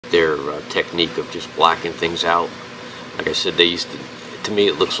their technique of just blacking things out. Like I said, they used to me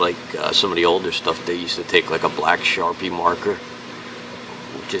it looks like some of the older stuff, they used to take like a black Sharpie marker,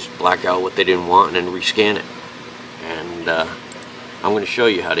 just black out what they didn't want and then rescan it. And I'm going to show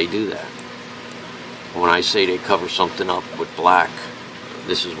you how they do that. When I say they cover something up with black,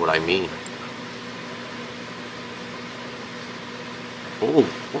 this is what I mean. Oh,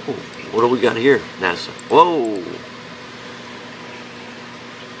 what do we got here, NASA? Whoa!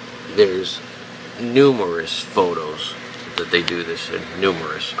 There's numerous photos that they do this in.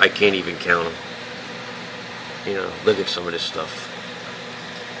 Numerous. I can't even count them. You know, look at some of this stuff.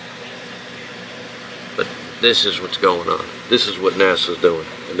 But this is what's going on. This is what NASA's doing.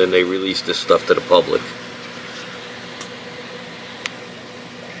 And then they release this stuff to the public.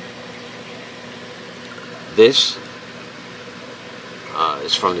 This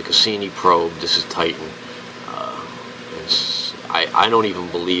is from the Cassini probe. This is Titan. I don't even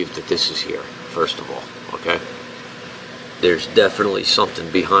believe that this is here, first of all, okay? There's definitely something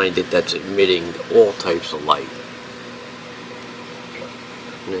behind it that's emitting all types of light.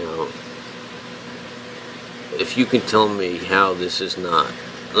 Now, if you can tell me how this is not,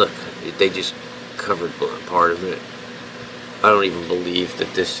 look, they just covered part of it. I don't even believe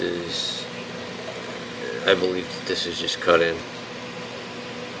that this is, I believe that this is just cut in.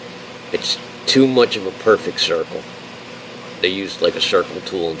 It's too much of a perfect circle. They used like a circle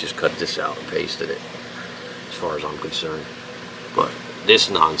tool and just cut this out and pasted it, as far as I'm concerned. But this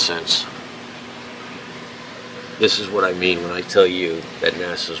nonsense, this is what I mean when I tell you that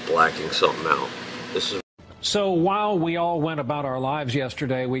NASA's blacking something out. This is. So while we all went about our lives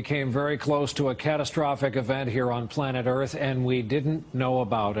yesterday, we came very close to a catastrophic event here on planet Earth, and we didn't know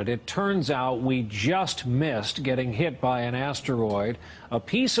about it. It turns out we just missed getting hit by an asteroid, a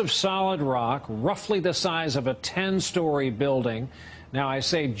piece of solid rock, roughly the size of a 10-story building. Now, I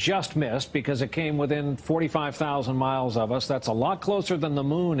say just missed because it came within 45,000 miles of us. That's a lot closer than the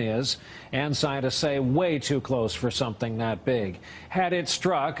moon is, and scientists say way too close for something that big. Had it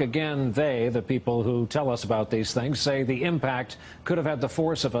struck, again, the people who tell us about these things, say the impact could have had the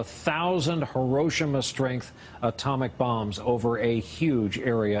force of 1,000 Hiroshima-strength atomic bombs over a huge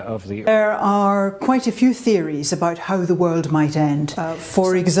area of the Earth. There are quite a few theories about how the world might end.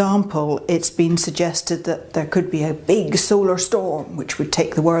 For example, it's been suggested that there could be a big solar storm which would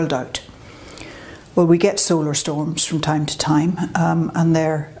take the world out. Well, we get solar storms from time to time, and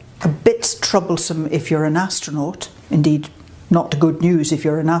they're a bit troublesome if you're an astronaut. Indeed, not good news if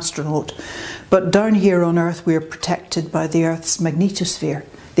you're an astronaut. But down here on Earth, we're protected by the Earth's magnetosphere,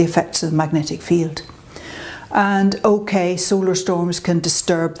 the effects of the magnetic field. And okay, solar storms can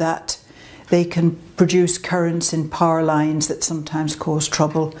disturb that. They can produce currents in power lines that sometimes cause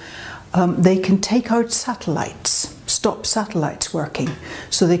trouble. They can take out satellites, stop satellites working.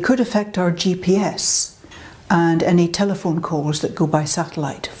 So they could affect our GPS and any telephone calls that go by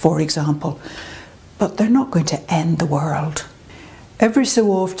satellite, for example. But they're not going to end the world. Every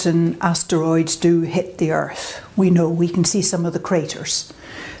so often, asteroids do hit the Earth. We know, we can see some of the craters.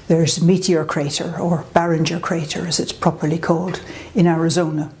 There's Meteor Crater, or Barringer Crater as it's properly called, in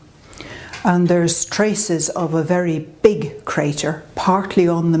Arizona. And there's traces of a very big crater, partly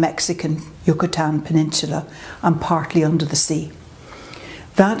on the Mexican Yucatan Peninsula and partly under the sea.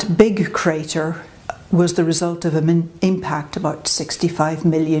 That big crater was the result of an impact about 65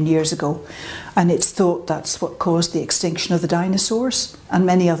 million years ago, and it's thought that's what caused the extinction of the dinosaurs and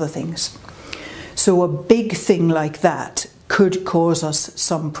many other things. So a big thing like that could cause us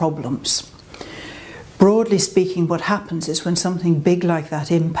some problems. Broadly speaking, what happens is when something big like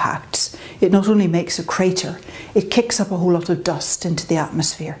that impacts, it not only makes a crater, it kicks up a whole lot of dust into the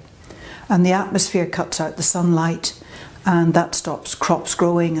atmosphere. And the atmosphere cuts out the sunlight, and that stops crops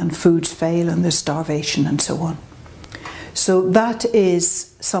growing and foods fail and there's starvation and so on. So that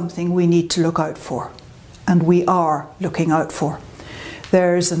is something we need to look out for, and we are looking out for.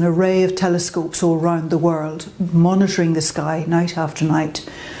 There's an array of telescopes all around the world monitoring the sky night after night,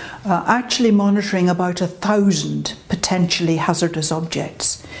 actually monitoring about 1,000 potentially hazardous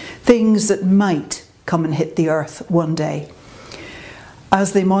objects, things that might come and hit the Earth one day.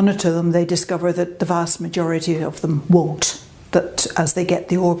 As they monitor them, they discover that the vast majority of them won't, that as they get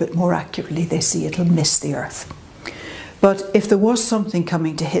the orbit more accurately, they see it'll miss the Earth. But if there was something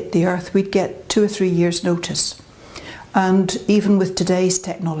coming to hit the Earth, we'd get 2 or 3 years' notice. And even with today's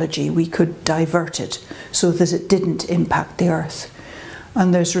technology, we could divert it so that it didn't impact the Earth.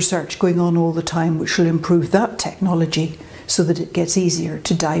 And there's research going on all the time which will improve that technology so that it gets easier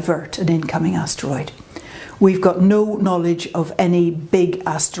to divert an incoming asteroid. We've got no knowledge of any big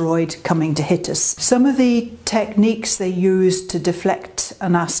asteroid coming to hit us. Some of the techniques they use to deflect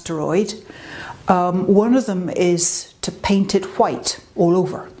an asteroid, one of them is to paint it white all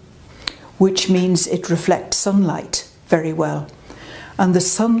over, which means it reflects sunlight very well. And the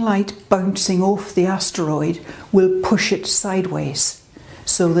sunlight bouncing off the asteroid will push it sideways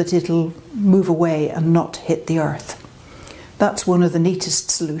so that it'll move away and not hit the Earth. That's one of the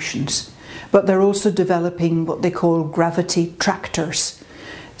neatest solutions. But they're also developing what they call gravity tractors,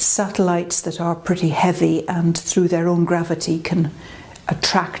 satellites that are pretty heavy and through their own gravity can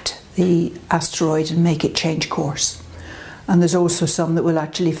attract the asteroid and make it change course. And there's also some that will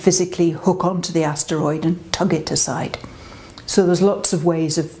actually physically hook onto the asteroid and tug it aside. So there's lots of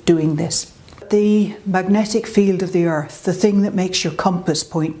ways of doing this. The magnetic field of the Earth, the thing that makes your compass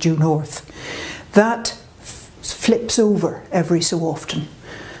point due north, that flips over every so often.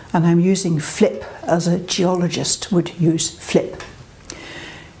 And I'm using flip as a geologist would use flip.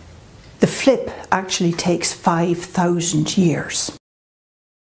 The flip actually takes 5,000 years.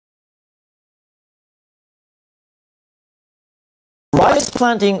 Rice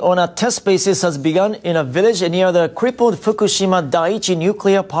planting on a test basis has begun in a village near the crippled Fukushima Daiichi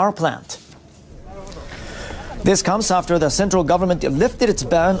nuclear power plant. This comes after the central government lifted its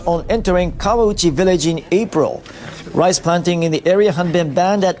ban on entering Kawauchi village in April. Rice planting in the area had been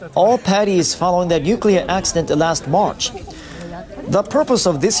banned at all paddies following the nuclear accident last March. The purpose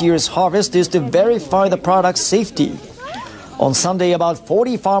of this year's harvest is to verify the product's safety. On Sunday, about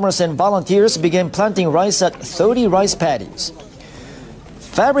 40 farmers and volunteers began planting rice at 30 rice paddies.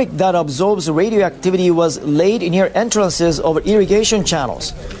 Fabric that absorbs radioactivity was laid near entrances of irrigation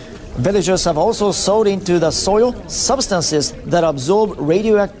channels. Villagers have also sowed into the soil substances that absorb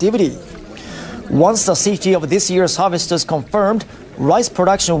radioactivity. Once the safety of this year's harvest is confirmed, rice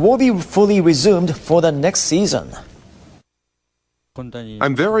production will be fully resumed for the next season.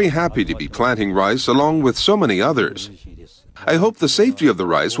 I'm very happy to be planting rice along with so many others. I hope the safety of the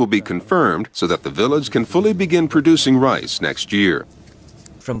rice will be confirmed so that the village can fully begin producing rice next year.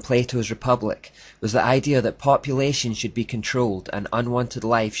 From Plato's Republic was the idea that population should be controlled and unwanted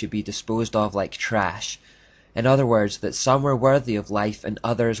life should be disposed of like trash. In other words, that some were worthy of life and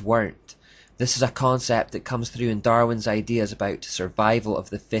others weren't. This is a concept that comes through in Darwin's ideas about survival of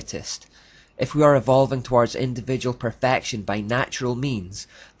the fittest. If we are evolving towards individual perfection by natural means,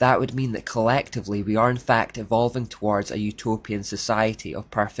 that would mean that collectively we are in fact evolving towards a utopian society of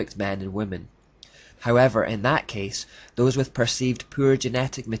perfect men and women. However, in that case, those with perceived poor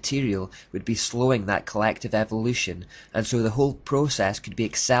genetic material would be slowing that collective evolution, and so the whole process could be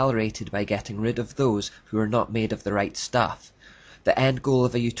accelerated by getting rid of those who are not made of the right stuff. The end goal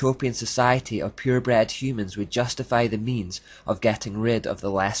of a utopian society of purebred humans would justify the means of getting rid of the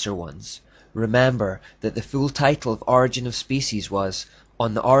lesser ones. Remember that the full title of Origin of Species was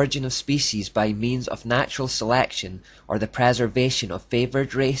On the Origin of Species by Means of Natural Selection or the Preservation of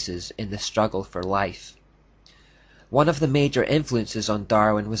Favoured Races in the Struggle for Life. One of the major influences on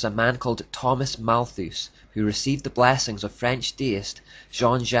Darwin was a man called Thomas Malthus, who received the blessings of French deist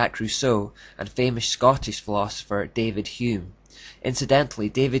Jean-Jacques Rousseau and famous Scottish philosopher David Hume. Incidentally,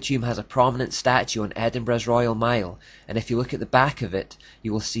 David Hume has a prominent statue on Edinburgh's Royal Mile, and if you look at the back of it,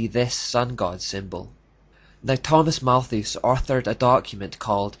 you will see this sun god symbol. Now, Thomas Malthus authored a document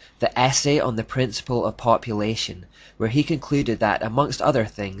called The Essay on the Principle of Population, where he concluded that, amongst other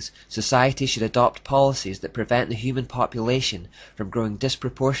things, society should adopt policies that prevent the human population from growing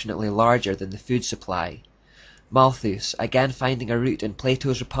disproportionately larger than the food supply. Malthus, again finding a root in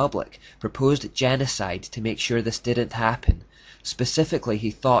Plato's Republic, proposed genocide to make sure this didn't happen. Specifically, he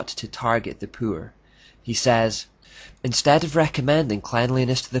thought to target the poor. He says, Instead of recommending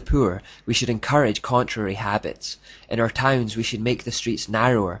cleanliness to the poor, we should encourage contrary habits. In our towns we should make the streets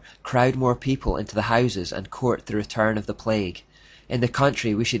narrower, crowd more people into the houses and court the return of the plague. In the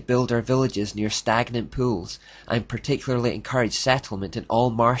country we should build our villages near stagnant pools, and particularly encourage settlement in all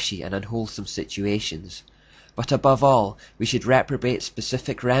marshy and unwholesome situations. But above all, we should reprobate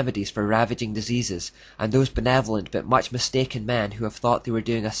specific remedies for ravaging diseases, and those benevolent but much mistaken men who have thought they were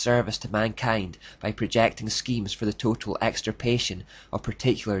doing a service to mankind by projecting schemes for the total extirpation of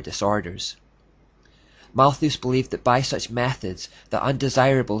particular disorders. Malthus believed that by such methods the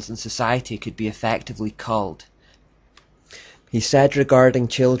undesirables in society could be effectively culled. He said regarding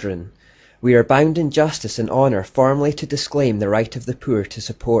children, "We are bound in justice and honour formally to disclaim the right of the poor to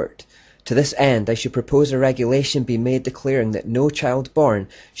support. To this end, I should propose a regulation be made declaring that no child born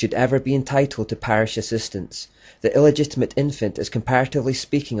should ever be entitled to parish assistance. The illegitimate infant is comparatively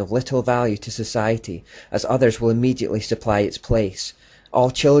speaking of little value to society, as others will immediately supply its place. All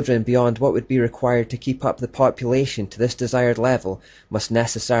children beyond what would be required to keep up the population to this desired level must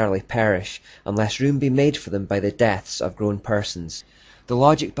necessarily perish, unless room be made for them by the deaths of grown persons. The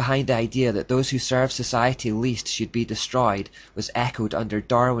logic behind the idea that those who serve society least should be destroyed was echoed under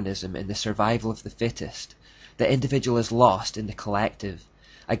Darwinism in the survival of the fittest. The individual is lost in the collective.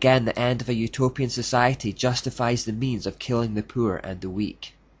 Again, the end of a utopian society justifies the means of killing the poor and the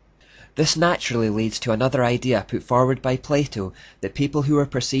weak. This naturally leads to another idea put forward by Plato, that people who are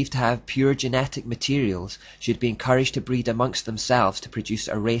perceived to have pure genetic materials should be encouraged to breed amongst themselves to produce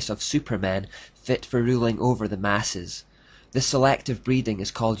a race of supermen fit for ruling over the masses. This selective breeding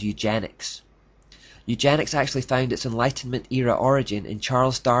is called eugenics. Eugenics actually found its Enlightenment era origin in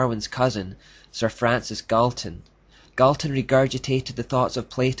Charles Darwin's cousin, Sir Francis Galton. Galton regurgitated the thoughts of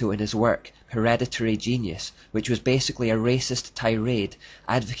Plato in his work, Hereditary Genius, which was basically a racist tirade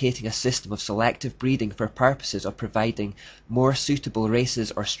advocating a system of selective breeding for purposes of providing more suitable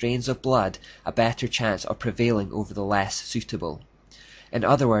races or strains of blood a better chance of prevailing over the less suitable. In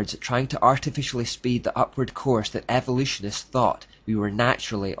other words, trying to artificially speed the upward course that evolutionists thought we were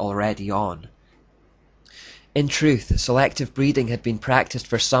naturally already on. In truth, selective breeding had been practiced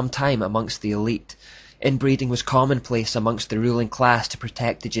for some time amongst the elite. Inbreeding was commonplace amongst the ruling class to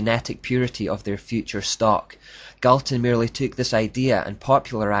protect the genetic purity of their future stock. Galton merely took this idea and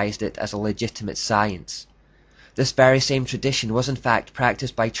popularized it as a legitimate science. This very same tradition was in fact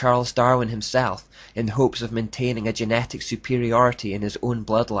practiced by Charles Darwin himself in hopes of maintaining a genetic superiority in his own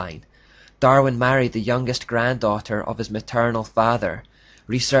bloodline. Darwin married the youngest granddaughter of his maternal father.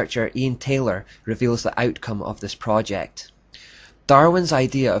 Researcher Ian Taylor reveals the outcome of this project. Darwin's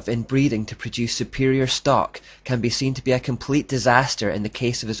idea of inbreeding to produce superior stock can be seen to be a complete disaster in the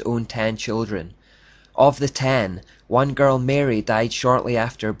case of his own 10 children. Of the 10, one girl, Mary, died shortly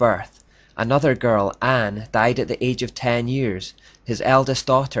after birth. Another girl, Anne, died at the age of 10 years. His eldest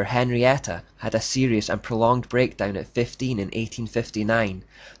daughter, Henrietta, had a serious and prolonged breakdown at 15 in 1859.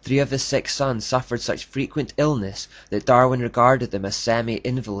 3 of his 6 sons suffered such frequent illness that Darwin regarded them as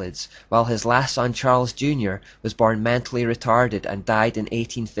semi-invalids, while his last son, Charles Jr., was born mentally retarded and died in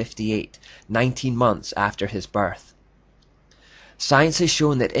 1858, 19 months after his birth. Science has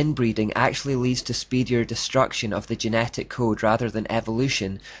shown that inbreeding actually leads to speedier destruction of the genetic code rather than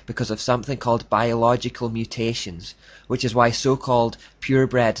evolution because of something called biological mutations, which is why so-called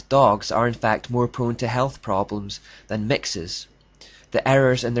purebred dogs are in fact more prone to health problems than mixes. The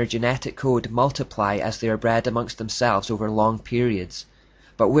errors in their genetic code multiply as they are bred amongst themselves over long periods.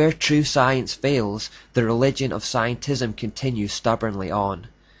 But where true science fails, the religion of scientism continues stubbornly on.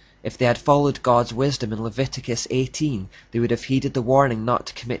 If they had followed God's wisdom in Leviticus 18, they would have heeded the warning not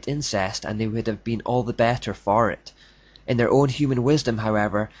to commit incest, and they would have been all the better for it. In their own human wisdom,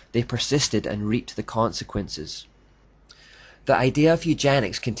 however, they persisted and reaped the consequences. The idea of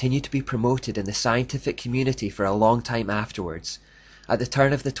eugenics continued to be promoted in the scientific community for a long time afterwards. At the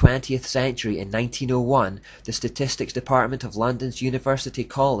turn of the 20th century, in 1901, the Statistics Department of London's University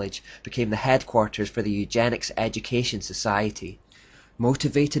College became the headquarters for the Eugenics Education Society.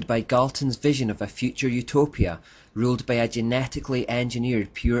 Motivated by Galton's vision of a future utopia ruled by a genetically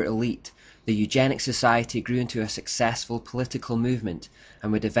engineered pure elite, the Eugenics Society grew into a successful political movement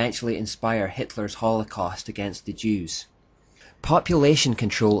and would eventually inspire Hitler's Holocaust against the Jews. Population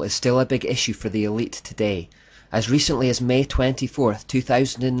control is still a big issue for the elite today. As recently as May 24,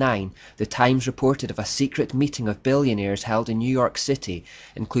 2009, The Times reported of a secret meeting of billionaires held in New York City,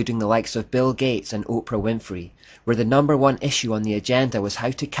 including the likes of Bill Gates and Oprah Winfrey, where the #1 issue on the agenda was how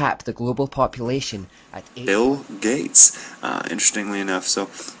to cap the global population at 8... Bill Gates, interestingly enough. So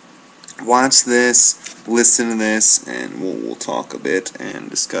watch this, listen to this, and we'll talk a bit and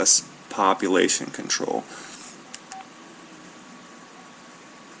discuss population control.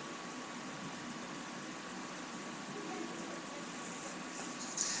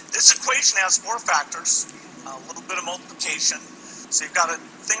 This equation has 4 factors, a little bit of multiplication. So you've got a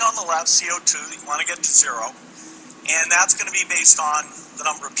thing on the left, CO2, that you want to get to 0. And that's going to be based on the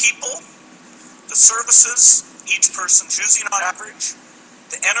number of people, the services each person's using on average,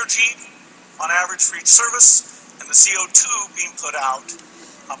 the energy on average for each service, and the CO2 being put out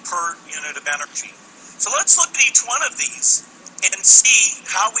per unit of energy. So let's look at each one of these and see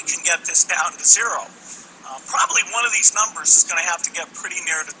how we can get this down to 0. Probably one of these numbers is going to have to get pretty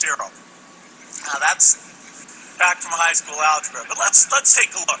near to 0. Now that's back from high school algebra, but let's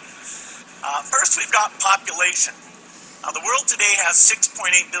take a look. First, we've got population. Now, the world today has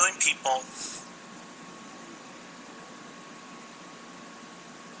 6.8 billion people.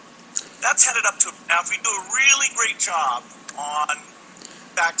 That's headed up to, now if we do a really great job on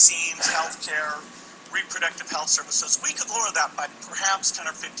vaccines, healthcare, reproductive health services. We could lower that by perhaps 10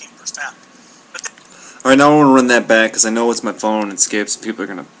 or 15%. Alright, now I want to run that back because I know it's my phone and skips. People are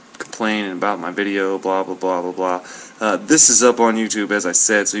going to complain about my video, blah, blah, blah, blah, blah. This is up on YouTube, as I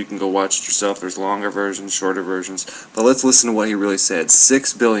said, so you can go watch it yourself. There's longer versions, shorter versions. But let's listen to what he really said.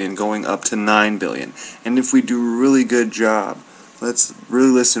 6 billion going up to 9 billion. And if we do a really good job, let's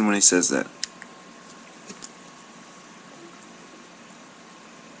really listen when he says that.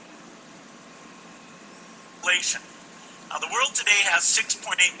 Now, the world today has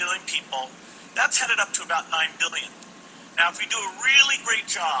 6.8 billion people. That's headed up to about 9 billion. Now, if we do a really great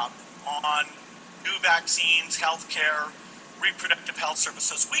job on new vaccines, healthcare, reproductive health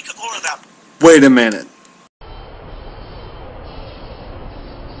services, we could lower that. Wait a minute.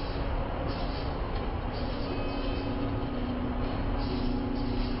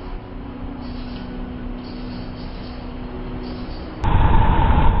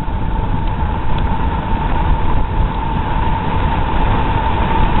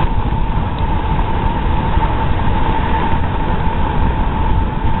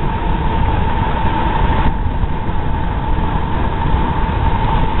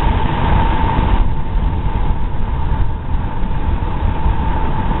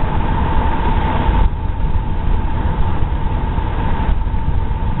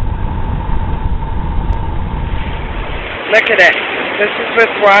 Look at it. This is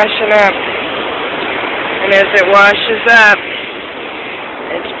what's washing up. And as it washes up,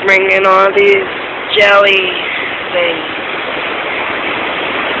 it's bringing all these jelly things.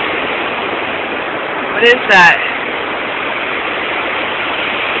 What is that?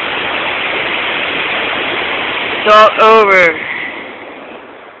 It's all over.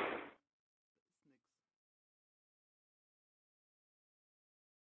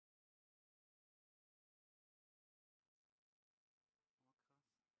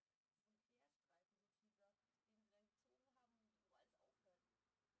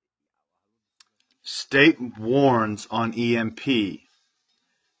 State warns on EMP.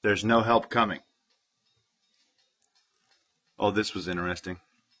 There's no help coming. Oh, this was interesting.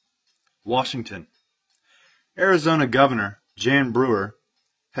 Washington. Arizona Governor Jan Brewer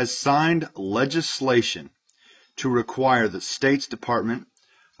has signed legislation to require the state's Department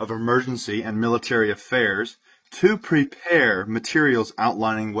of Emergency and Military Affairs to prepare materials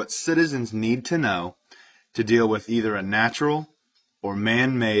outlining what citizens need to know to deal with either a natural or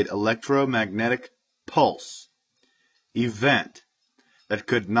man-made electromagnetic pulse event that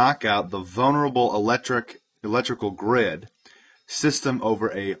could knock out the vulnerable electrical grid system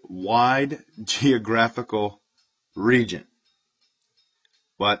over a wide geographical region.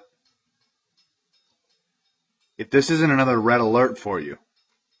 But if this isn't another red alert for you,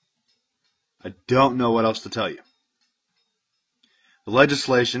 I don't know what else to tell you. The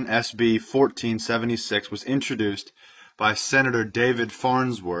legislation, SB 1476, was introduced by Senator David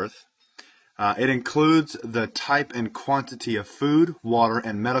Farnsworth. It includes the type and quantity of food, water,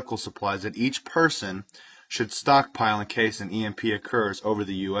 and medical supplies that each person should stockpile in case an EMP occurs over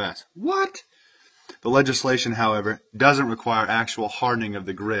the U.S. What? The legislation, however, doesn't require actual hardening of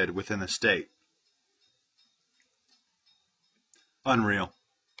the grid within a state. Unreal.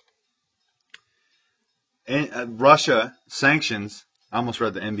 And, Russia sanctions, I almost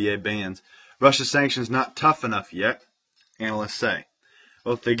read the NBA bans, Russia sanctions not tough enough yet, analysts say.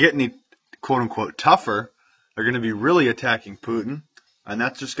 Well, if they get any quote-unquote tougher, they're going to be really attacking Putin, and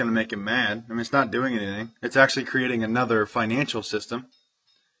that's just going to make him mad. I mean, it's not doing anything. It's actually creating another financial system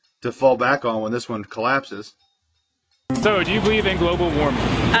to fall back on when this one collapses. So, do you believe in global warming?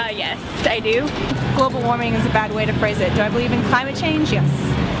 Yes, I do. Global warming is a bad way to phrase it. Do I believe in climate change? Yes.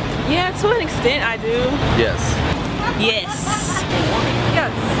 Yeah, to an extent I do. Yes. Yes.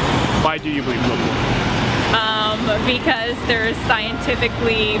 Yes. Why do you believe global warming? Because there's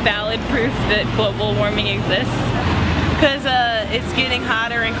scientifically valid proof that global warming exists. Because it's getting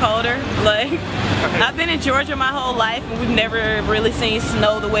hotter and colder. Like, I've been in Georgia my whole life and we've never really seen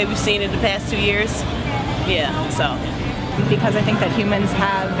snow the way we've seen it the past 2 years. Yeah, so. Because I think that humans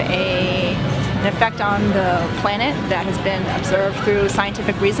have an effect on the planet that has been observed through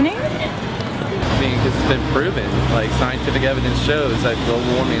scientific reasoning. I mean, because it's been proven, like scientific evidence shows that global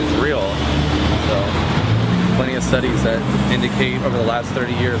warming is real. So, plenty of studies that indicate over the last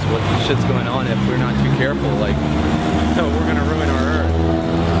 30 years what shit's going on if we're not too careful. Like, no, we're gonna ruin our Earth.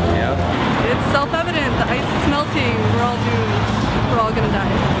 Yeah. It's self-evident. The ice is melting. We're all doomed. We're all gonna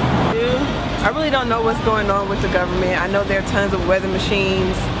die. I really don't know what's going on with the government. I know there are tons of weather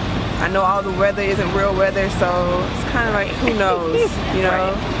machines. I know all the weather isn't real weather, so it's kind of like, who knows, you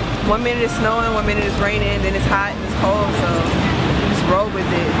know? Right. 1 minute it's snowing, 1 minute it's raining, then it's hot and it's cold, so you just roll with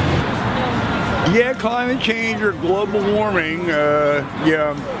it. Yeah, climate change or global warming,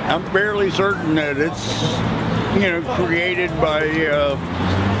 yeah, I'm fairly certain that it's, you know, created by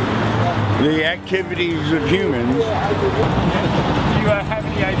the activities of humans. Do you have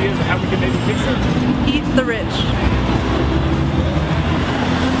any ideas of how we can maybe fix it? Eat the rich.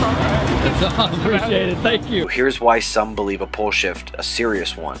 That's all. Appreciate it. Thank you. Here's why some believe a pole shift, a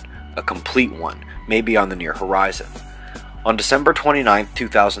serious one, a complete one, may be on the near horizon. On December 29,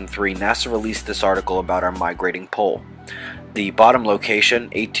 2003, NASA released this article about our migrating pole. The bottom location,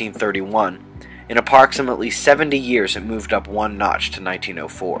 1831, in approximately 70 years it moved up one notch to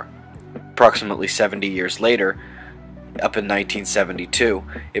 1904. Approximately 70 years later, up in 1972,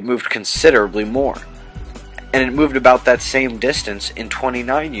 it moved considerably more. And it moved about that same distance in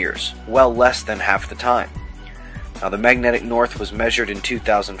 29 years, well less than half the time. Now, the magnetic north was measured in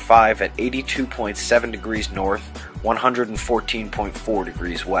 2005 at 82.7 degrees north, 114.4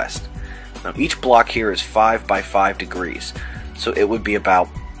 degrees west. Now, each block here is 5 by 5 degrees, so it would be about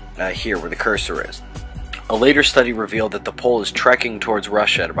here where the cursor is. A later study revealed that the pole is trekking towards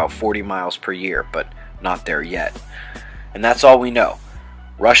Russia at about 40 miles per year, but not there yet. And that's all we know.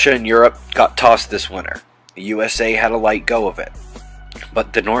 Russia and Europe got tossed this winter. The USA had a light go of it.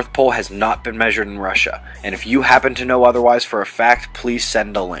 But the North Pole has not been measured in Russia, and if you happen to know otherwise for a fact, please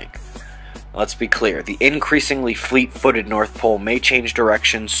send a link. Let's be clear, the increasingly fleet-footed North Pole may change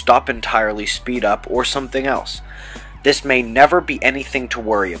direction, stop entirely, speed up, or something else. This may never be anything to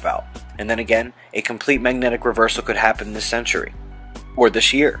worry about, and then again, a complete magnetic reversal could happen this century, or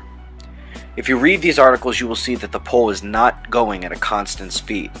this year. If you read these articles, you will see that the pole is not going at a constant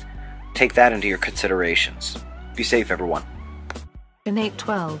speed. Take that into your considerations. Be safe, everyone. In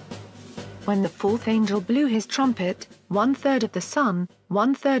 8:12, when the fourth angel blew his trumpet, 1/3 of the sun,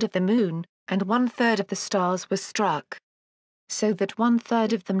 1/3 of the moon, and 1/3 of the stars were struck, so that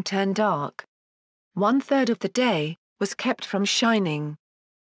 1/3 of them turned dark. 1/3 of the day was kept from shining,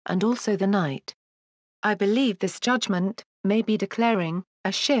 and also the night. I believe this judgment may be declaring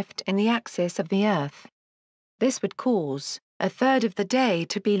a shift in the axis of the earth. This would cause 1/3 of the day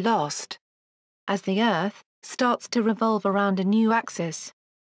to be lost, as the earth starts to revolve around a new axis,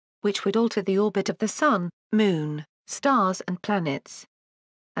 which would alter the orbit of the sun, moon, stars and planets.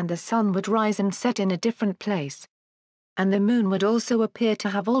 And the sun would rise and set in a different place. And the moon would also appear to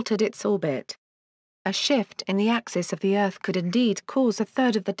have altered its orbit. A shift in the axis of the earth could indeed cause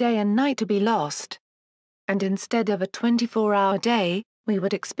 1/3 of the day and night to be lost. And instead of a 24-hour day, we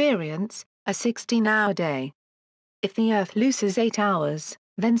would experience a 16-hour day. If the earth loses 8 hours,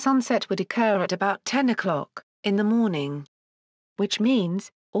 then sunset would occur at about 10 o'clock in the morning. Which means,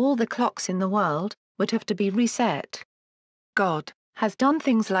 all the clocks in the world would have to be reset. God has done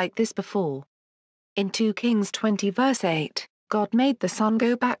things like this before. In 2 Kings 20 verse 8, God made the sun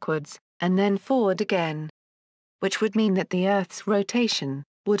go backwards, and then forward again. Which would mean that the earth's rotation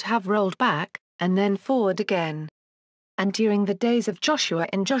would have rolled back, and then forward again. And during the days of Joshua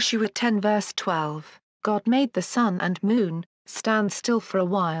in Joshua 10 verse 12, God made the sun and moon stand still for a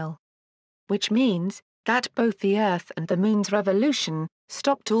while. Which means that both the earth and the moon's revolution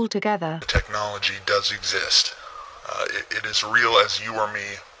stopped altogether. Technology does exist. It is real as you or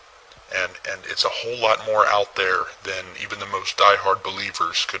me, and it's a whole lot more out there than even the most diehard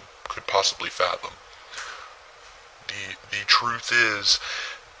believers could possibly fathom. The truth is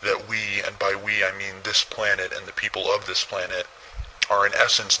that we, and by we I mean this planet and the people of this planet, are in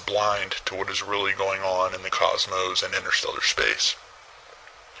essence blind to what is really going on in the cosmos and interstellar space.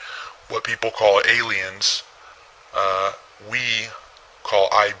 What people call aliens, we call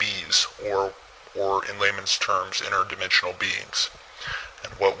IBs, or in layman's terms, interdimensional beings.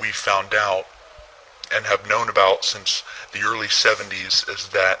 And what we found out and have known about since the early 70s is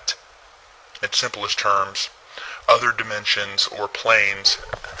that, in simplest terms, other dimensions or planes,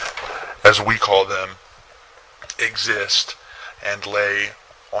 as we call them, exist and lay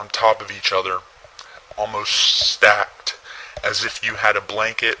on top of each other, almost stacked, as if you had a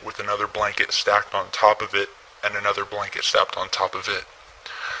blanket with another blanket stacked on top of it and another blanket stacked on top of it.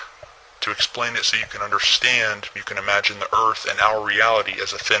 To explain it so you can understand, you can imagine the Earth and our reality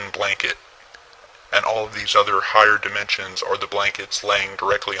as a thin blanket, and all of these other higher dimensions are the blankets laying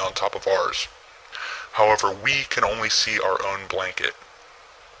directly on top of ours. However, we can only see our own blanket.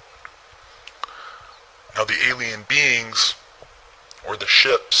 Now, the alien beings, or the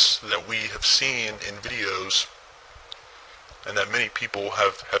ships that we have seen in videos, and that many people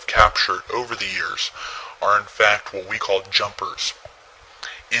have captured over the years, are in fact what we call jumpers,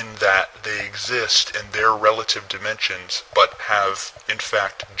 in that they exist in their relative dimensions, but have in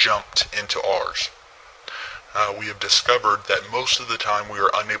fact jumped into ours. We have discovered that most of the time we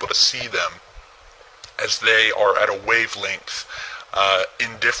are unable to see them as they are at a wavelength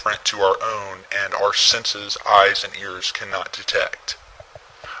indifferent to our own, and our senses, eyes and ears, cannot detect.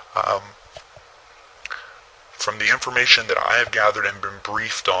 From the information that I have gathered and been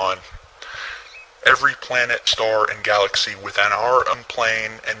briefed on, every planet, star, and galaxy within our own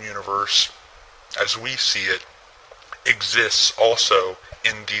plane and universe, as we see it, exists also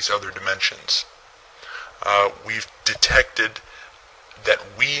in these other dimensions. We've detected that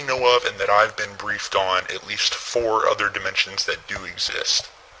we know of and that I've been briefed on at least 4 other dimensions that do exist.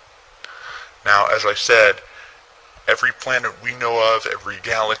 Now, as I said, every planet we know of, every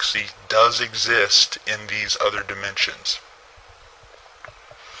galaxy does exist in these other dimensions.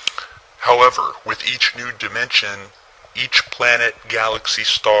 However, with each new dimension, each planet, galaxy,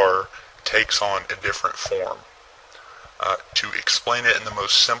 star takes on a different form. To explain it in the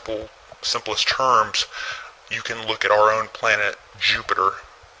most simplest terms, you can look at our own planet, Jupiter,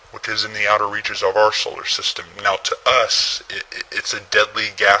 which is in the outer reaches of our solar system. Now, to us, it's a deadly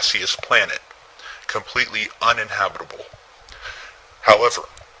gaseous planet, completely uninhabitable. However,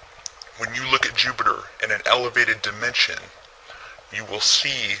 when you look at Jupiter in an elevated dimension, you will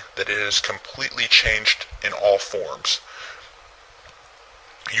see that it has completely changed in all forms.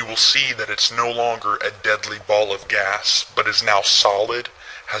 You will see that it's no longer a deadly ball of gas, but is now solid,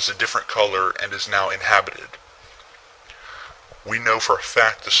 has a different color, and is now inhabited. We know for a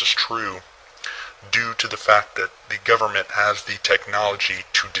fact this is true due to the fact that the government has the technology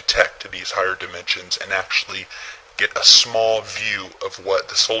to detect these higher dimensions and actually get a small view of what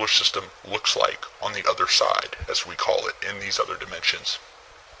the solar system looks like on the other side, as we call it, in these other dimensions.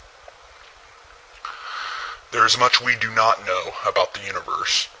 There is much we do not know about the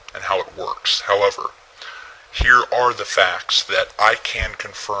universe and how it works. However, here are the facts that I can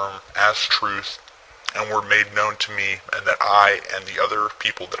confirm as truth and were made known to me, and that I and the other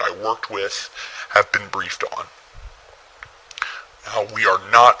people that I worked with have been briefed on. Now, we are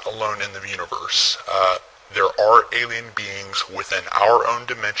not alone in the universe. There are alien beings within our own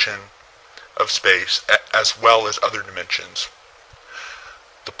dimension of space, as well as other dimensions.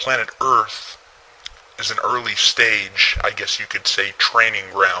 The planet Earth is an early stage, I guess you could say, training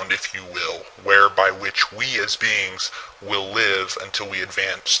ground, if you will, whereby which we as beings will live until we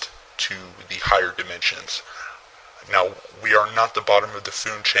advance to the higher dimensions. Now, we are not the bottom of the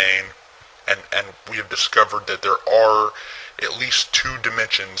food chain, and we have discovered that there are at least 2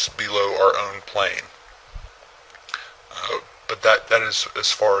 dimensions below our own plane. But that is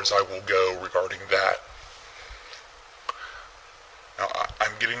as far as I will go regarding that. Now,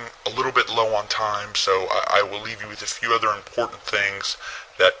 I'm getting a little bit low on time, so I will leave you with a few other important things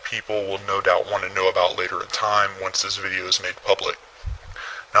that people will no doubt want to know about later in time once this video is made public.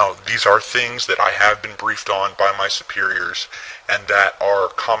 Now, these are things that I have been briefed on by my superiors and that are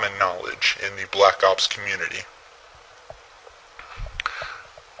common knowledge in the Black Ops community.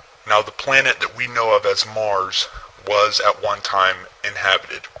 Now, the planet that we know of as Mars was at one time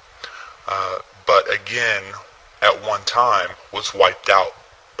inhabited, but again, at one time was wiped out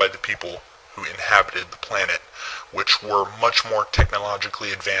by the people who inhabited the planet, which were much more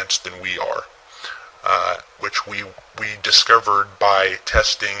technologically advanced than we are. Which we discovered by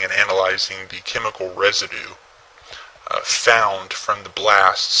testing and analyzing the chemical residue found from the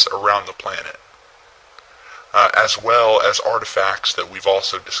blasts around the planet, as well as artifacts that we've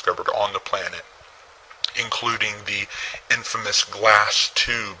also discovered on the planet, including the infamous glass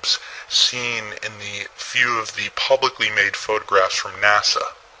tubes seen in the few of the publicly made photographs from NASA.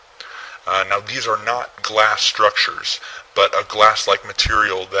 Now, these are not glass structures, but a glass-like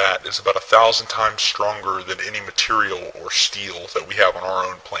material that is about 1,000 times stronger than any material or steel that we have on our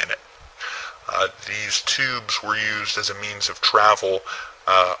own planet. These tubes were used as a means of travel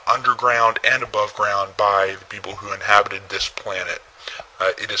underground and above ground by the people who inhabited this planet.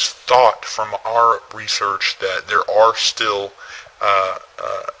 It is thought from our research that there are still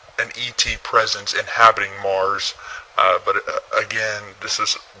an ET presence inhabiting Mars, but again, this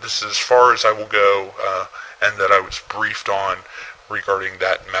is as far as I will go, and that I was briefed on regarding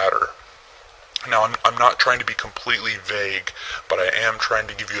that matter. Now, I'm not trying to be completely vague, but I am trying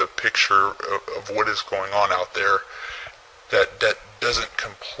to give you a picture of what is going on out there that doesn't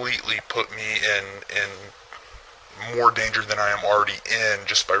completely put me in more danger than I am already in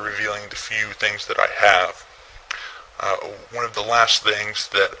just by revealing the few things that I have. One of the last things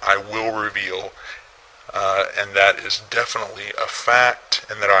that I will reveal, and that is definitely a fact,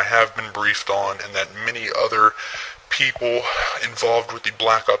 and that I have been briefed on, and that many other people involved with the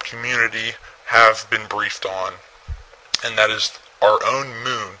Black Ops community have been briefed on, and that is our own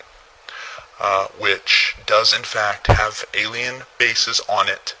moon, which does in fact have alien bases on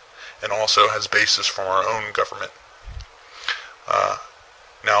it, and also has bases from our own government.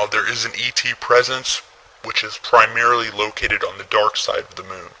 Now, there is an ET presence, which is primarily located on the dark side of the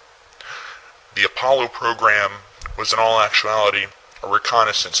moon. The Apollo program was in all actuality a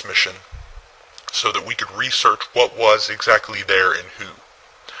reconnaissance mission so that we could research what was exactly there and who.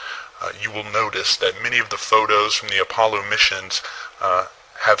 You will notice that many of the photos from the Apollo missions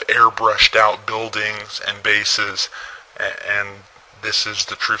have airbrushed out buildings and bases, and this is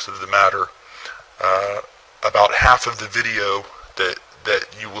the truth of the matter. About half of the video that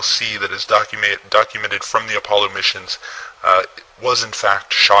you will see that is documented from the Apollo missions was in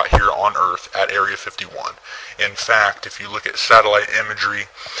fact shot here on Earth at Area 51. In fact, if you look at satellite imagery,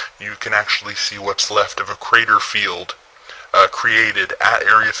 you can actually see what's left of a crater field created at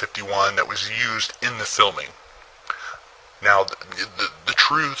Area 51 that was used in the filming. Now, the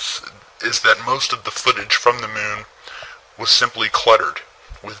truth is that most of the footage from the moon was simply cluttered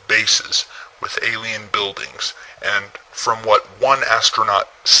with bases, with alien buildings, and from what one astronaut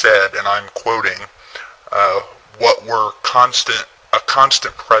said, and I'm quoting, what were a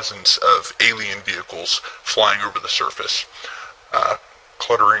constant presence of alien vehicles flying over the surface,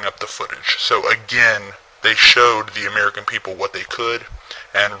 cluttering up the footage. So again, they showed the American people what they could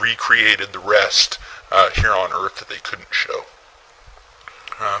and recreated the rest here on Earth that they couldn't show.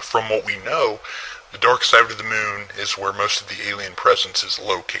 From what we know, the dark side of the moon is where most of the alien presence is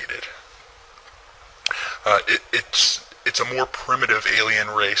located. It's a more primitive alien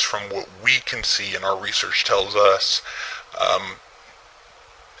race from what we can see and our research tells us.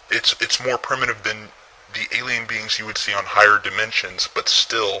 It's more primitive than the alien beings you would see on higher dimensions, but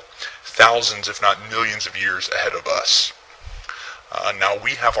still thousands, if not millions of years ahead of us. Now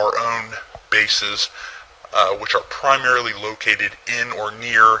we have our own bases, which are primarily located in or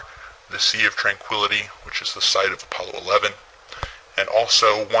near the Sea of Tranquility, which is the site of Apollo 11, and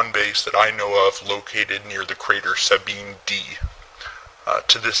also one base that I know of located near the crater Sabine D.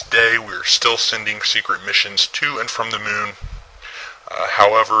 To this day, we are still sending secret missions to and from the moon.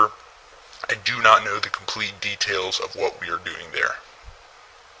 However, I do not know the complete details of what we are doing there.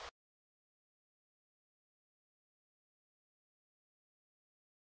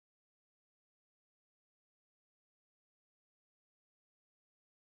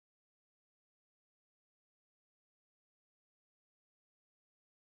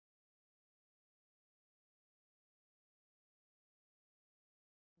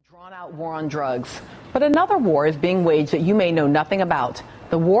 Drawn-out war on drugs. But another war is being waged that you may know nothing about,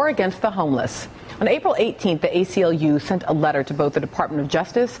 the war against the homeless. On April 18th, the ACLU sent a letter to both the Department of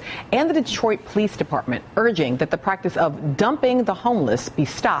Justice and the Detroit Police Department urging that the practice of dumping the homeless be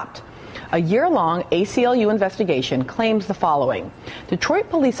stopped. A year-long ACLU investigation claims the following. Detroit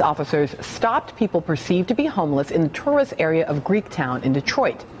police officers stopped people perceived to be homeless in the tourist area of Greektown in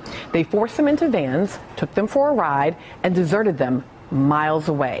Detroit. They forced them into vans, took them for a ride, and deserted them miles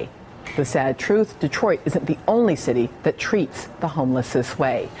away. The sad truth, Detroit isn't the only city that treats the homeless this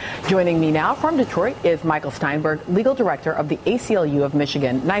way. Joining me now from Detroit is Michael Steinberg, legal director of the ACLU of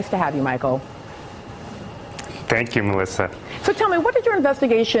Michigan. Nice to have you, Michael. Thank you, Melissa. So tell me, what did your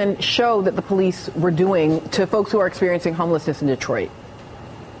investigation show that the police were doing to folks who are experiencing homelessness in Detroit?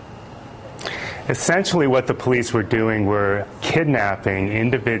 Essentially, what the police were doing were kidnapping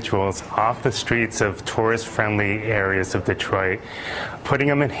individuals off the streets of tourist-friendly areas of Detroit, putting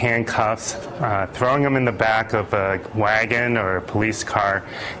them in handcuffs, throwing them in the back of a wagon or a police car,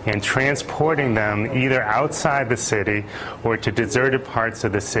 and transporting them either outside the city or to deserted parts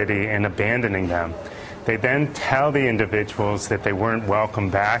of the city and abandoning them. They then tell the individuals that they weren't welcome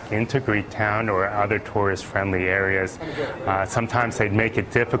back into Greektown or other tourist-friendly areas. Sometimes they'd make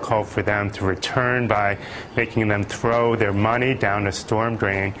it difficult for them to return by making them throw their money down a storm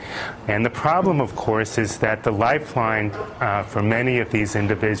drain. And the problem, of course, is that the lifeline for many of these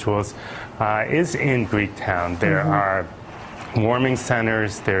individuals is in Greektown. There are warming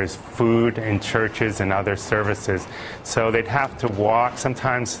centers, there's food and churches and other services. So they'd have to walk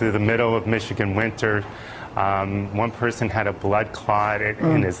sometimes through the middle of Michigan winter. One person had a blood clot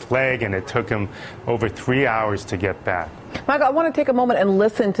in his leg, and it took him over 3 hours to get back. Michael, I want to take a moment and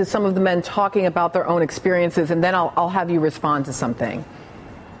listen to some of the men talking about their own experiences, and then I'll have you respond to something.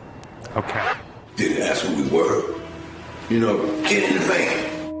 Okay. Didn't ask who we were. You know, get in the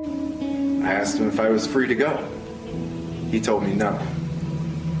van. I asked him if I was free to go. He told me no.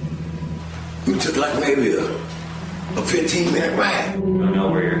 You took like maybe a 15-minute ride. You don't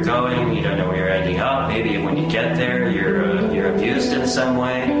know where you're going. You don't know where you're ending up. Maybe when you get there, you're abused in some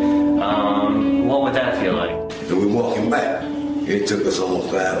way. What would that feel like? And we're walking back. It took us almost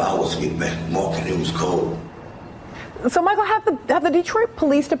 5 hours to get back. Walking, it was cold. So, Michael, have the Detroit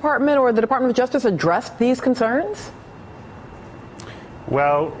Police Department or the Department of Justice addressed these concerns?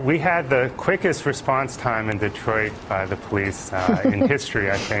 Well, we had the quickest response time in Detroit by the police in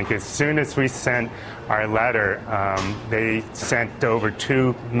history, I think. As soon as we sent our letter, they sent over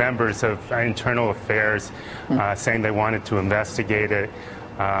 2 members of Internal Affairs saying they wanted to investigate it.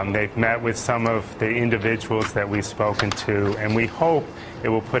 They've met with some of the individuals that we've spoken to, and we hope it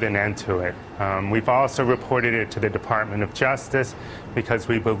will put an end to it. We've also reported it to the Department of Justice because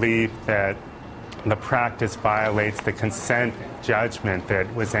we believe that the practice violates the consent judgment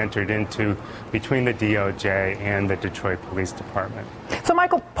that was entered into between the DOJ and the Detroit Police Department. So,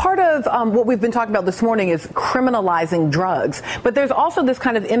 Michael, part of what we've been talking about this morning is criminalizing drugs, but there's also this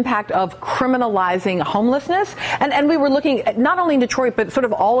kind of impact of criminalizing homelessness. And we were looking at not only in Detroit, but sort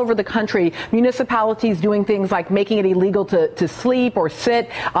of all over the country, municipalities doing things like making it illegal to sleep or sit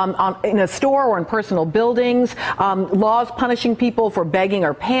in a store or in personal buildings, laws punishing people for begging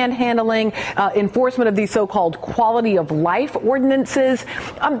or panhandling, enforcement of these so-called quality of life ordinances.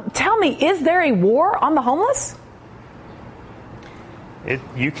 Tell me, is there a war on the homeless?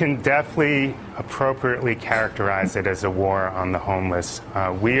 You can definitely appropriately characterize it as a war on the homeless.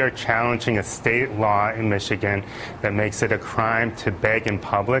 We are challenging a state law in Michigan that makes it a crime to beg in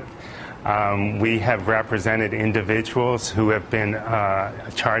public. We have represented individuals who have been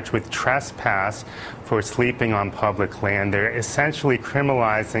charged with trespass for sleeping on public land. They're essentially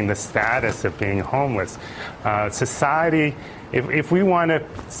criminalizing the status of being homeless. Society, if we want to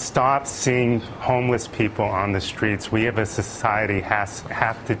stop seeing homeless people on the streets, we as a society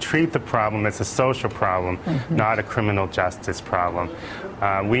have to treat the problem as a social problem, not a criminal justice problem.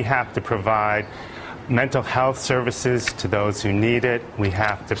 We have to provide mental health services to those who need it. We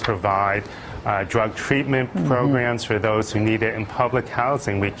have to provide drug treatment programs for those who need it in public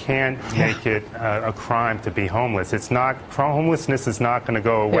housing. We can't make it a crime to be homeless. Homelessness is not going to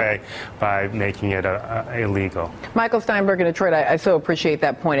go away by making it illegal. Michael Steinberg in Detroit, I so appreciate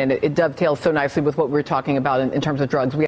that point, and it dovetails so nicely with what we were talking about in terms of drugs.